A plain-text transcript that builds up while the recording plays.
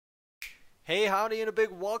Hey, howdy, and a big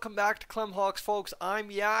welcome back to Clemhawks, folks. I'm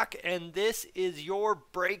Yak, and this is your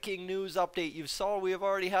breaking news update. You saw we have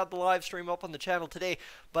already had the live stream up on the channel today,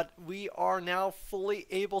 but we are now fully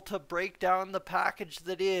able to break down the package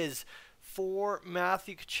that is for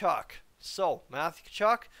Matthew Tkachuk. So, Matthew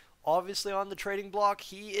Tkachuk, obviously on the trading block,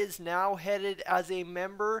 he is now headed as a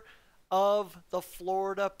member of the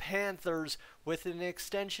Florida Panthers with an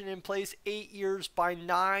extension in place, 8 years by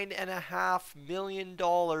 $9.5 million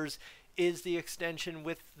is the extension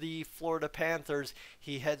with the Florida Panthers.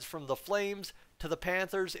 He heads from the Flames to the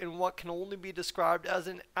Panthers in what can only be described as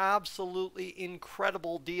an absolutely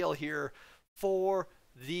incredible deal here for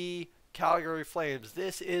the Calgary Flames.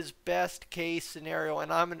 This is best case scenario,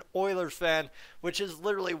 and I'm an Oilers fan, which is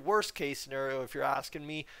literally worst case scenario if you're asking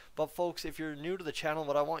me. But folks, if you're new to the channel,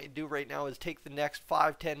 what I want you to do right now is take the next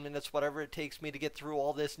 5-10 minutes, whatever it takes me to get through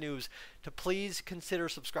all this news, to please consider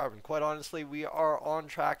subscribing. Quite honestly, we are on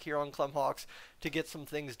track here on Clemhawks to get some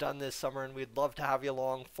things done this summer, and we'd love to have you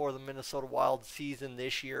along for the Minnesota Wild season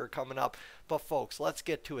this year coming up. But folks, let's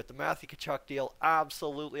get to it. The Matthew Tkachuk deal,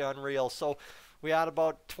 absolutely unreal. So we had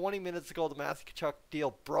about 20 minutes ago, the Matthew Tkachuk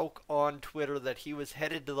deal broke on Twitter that he was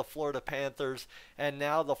headed to the Florida Panthers, and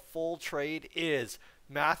now the full trade is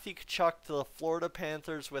Matthew Tkachuk to the Florida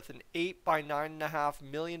Panthers with an $8 by $9.5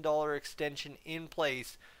 million extension in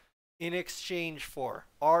place in exchange for,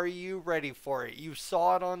 are you ready for it? You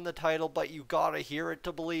saw it on the title, but you gotta hear it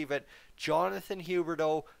to believe it, Jonathan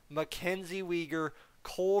Huberdeau, Mackenzie Weegar,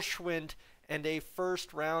 Cole Schwindt, and a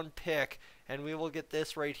first round pick. And we will get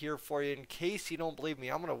this right here for you. In case you don't believe me,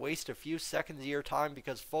 I'm going to waste a few seconds of your time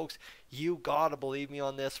because, folks, you got to believe me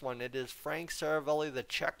on this one. It is Frank Saravelli, the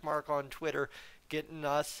checkmark on Twitter, getting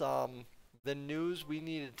us the news we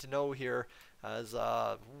needed to know here. As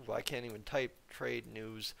I can't even type trade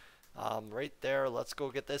news right there. Let's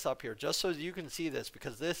go get this up here just so you can see this,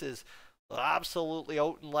 because this is absolutely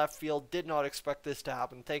out in left field. Did not expect this to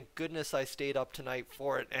happen. Thank goodness I stayed up tonight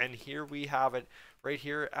for it. And here we have it right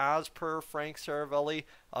here, as per Frank Saravelli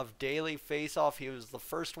of Daily Faceoff. He was the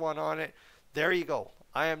first one on it. There you go.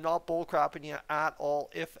 I am not bullcrapping you at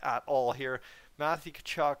all, if at all here. Matthew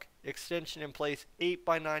Tkachuk, extension in place, 8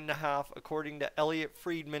 by 9.5, according to Elliot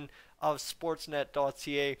Friedman of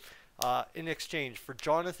Sportsnet.ca. In exchange for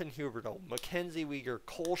Jonathan Huberdeau, Mackenzie Weegar,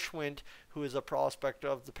 Cole Schwindt, who is a prospect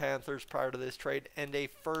of the Panthers prior to this trade, and a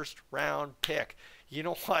first round pick. You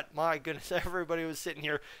know what? My goodness, everybody was sitting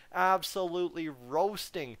here absolutely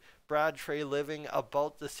roasting Brad Treliving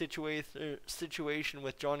about the situation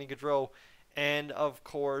with Johnny Gaudreau and, of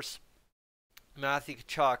course, Matthew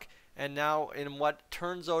Tkachuk. And now, in what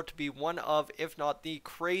turns out to be one of, if not the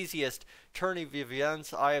craziest turn of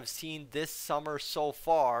events I have seen this summer so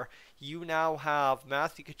far, you now have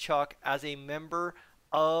Matthew Tkachuk as a member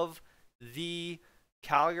of the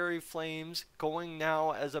Calgary Flames, going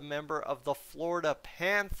now as a member of the Florida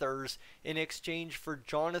Panthers in exchange for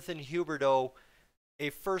Jonathan Huberdeau, a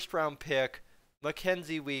first round pick,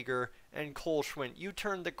 Mackenzie Weegar, and Cole Schwindt. You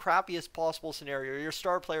turn the crappiest possible scenario. Your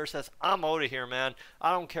star player says, I'm out of here, man.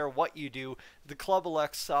 I don't care what you do. The club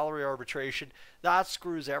elects salary arbitration. That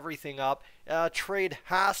screws everything up. Trade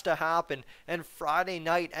has to happen. And Friday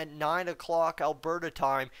night at 9 o'clock Alberta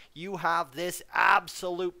time, you have this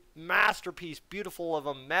absolute masterpiece, beautiful of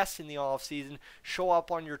a mess in the offseason, show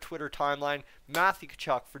up on your Twitter timeline. Matthew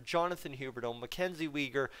Tkachuk for Jonathan Huberdeau, Mackenzie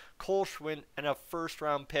Weegar, Cole Schwindt, and a first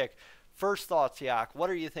round pick. First thoughts, Yak. What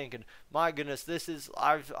are you thinking? My goodness, this is,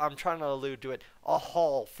 I'm trying to allude to it, a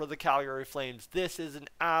haul for the Calgary Flames. This is an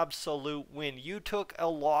absolute win. You took a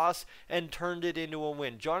loss and turned it into a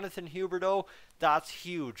win. Jonathan Huberdeau, that's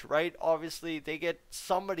huge, right? Obviously, they get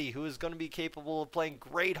somebody who is going to be capable of playing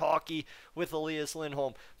great hockey with Elias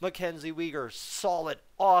Lindholm. Mackenzie Weegar, solid,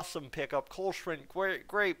 awesome pickup. Cole Schwindt,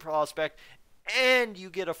 great prospect. And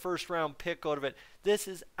you get a first round pick out of it. This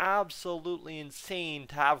is absolutely insane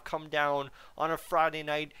to have come down on a Friday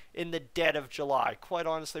night in the dead of July. Quite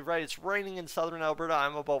honestly, right? It's raining in southern Alberta.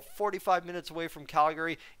 I'm about 45 minutes away from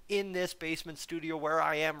Calgary in this basement studio where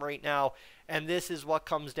I am right now. And this is what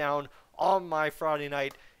comes down on my Friday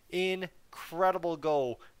night. Incredible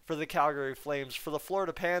go for the Calgary Flames. For the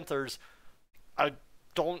Florida Panthers, I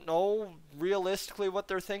don't know realistically what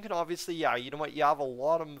they're thinking. Obviously, yeah, you know what? You have a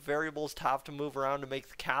lot of variables to have to move around to make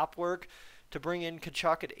the cap work. To bring in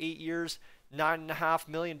Tkachuk at 8 years, $9.5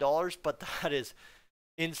 million, but that is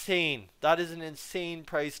insane. That is an insane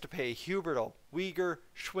price to pay. Huberdeau, Weegar,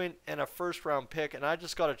 Schwindt, and a first round pick. And I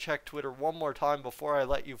just got to check Twitter one more time before I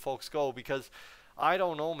let you folks go, because I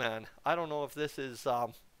don't know, man. I don't know if this is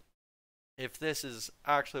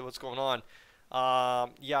actually what's going on.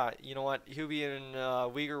 Yeah, you know what? Hubie and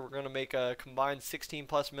Weegar were going to make a combined 16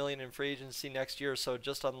 plus million in free agency next year, so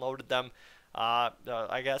just unloaded them.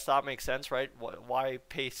 I guess that makes sense, right? Why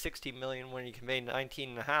pay 60 million when you can pay 19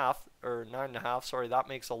 and a half or 9.5? Sorry, that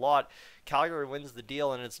makes a lot. Calgary wins the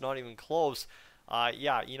deal, and it's not even close.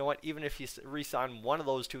 Yeah, you know what? Even if you re-sign one of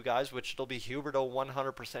those two guys, which it'll be Huberdeau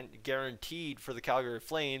 100% guaranteed for the Calgary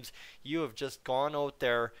Flames, you have just gone out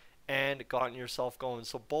there and gotten yourself going.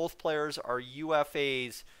 So both players are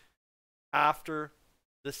UFAs after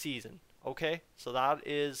the season. Okay, so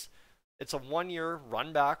it's a 1 year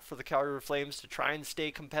run back for the Calgary Flames to try and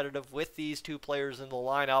stay competitive with these two players in the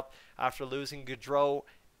lineup after losing Gaudreau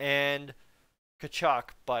and Tkachuk.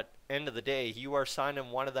 But end of the day, you are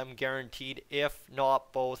signing one of them guaranteed, if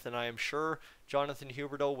not both. And I am sure Jonathan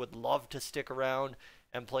Huberdeau would love to stick around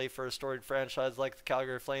and play for a storied franchise like the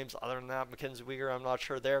Calgary Flames. Other than that, Mackenzie Weegar, I'm not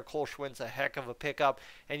sure there. Cole Schwindt's a heck of a pickup,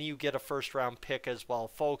 and you get a first-round pick as well.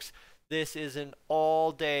 Folks, this is an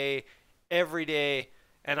all-day, every day,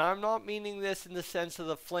 and I'm not meaning this in the sense of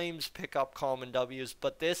the Flames pick up common W's,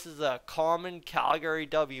 but this is a common Calgary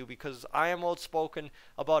W because I am outspoken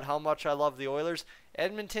about how much I love the Oilers.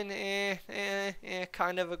 Edmonton,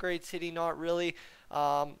 kind of a great city, not really.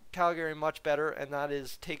 Calgary much better, and that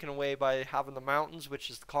is taken away by having the mountains, which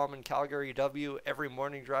is the common Calgary W every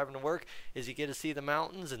morning driving to work, is you get to see the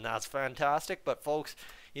mountains, and that's fantastic. But folks,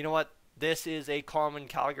 you know what? This is a common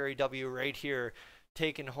Calgary W right here,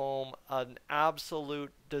 taking home an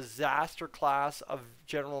absolute disaster class of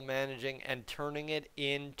general managing and turning it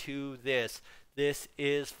into this. This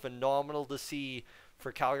is phenomenal to see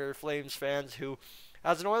for Calgary Flames fans who,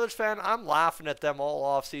 as an Oilers fan, I'm laughing at them all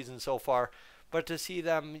off season so far. But to see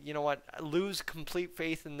them, you know what, lose complete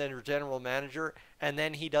faith in their general manager, and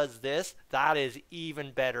then he does this, that is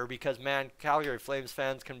even better because, man, Calgary Flames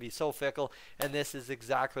fans can be so fickle, and this is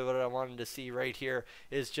exactly what I wanted to see right here,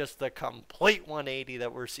 is just the complete 180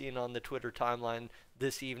 that we're seeing on the Twitter timeline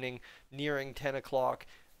this evening, nearing 10 o'clock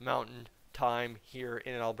Mountain Time here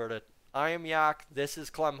in Alberta. I am Yak. This is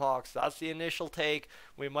Clem Hawks. That's the initial take.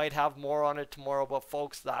 We might have more on it tomorrow, but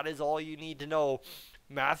folks, that is all you need to know.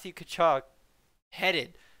 Matthew Tkachuk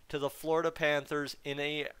headed to the Florida Panthers in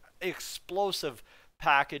a explosive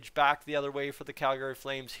package back the other way for the Calgary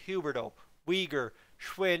Flames. Huberdeau, Weegar,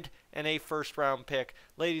 Schwindt, and a first-round pick.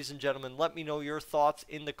 Ladies and gentlemen, let me know your thoughts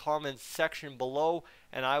in the comments section below,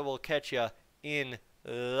 and I will catch you in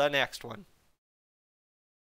the next one.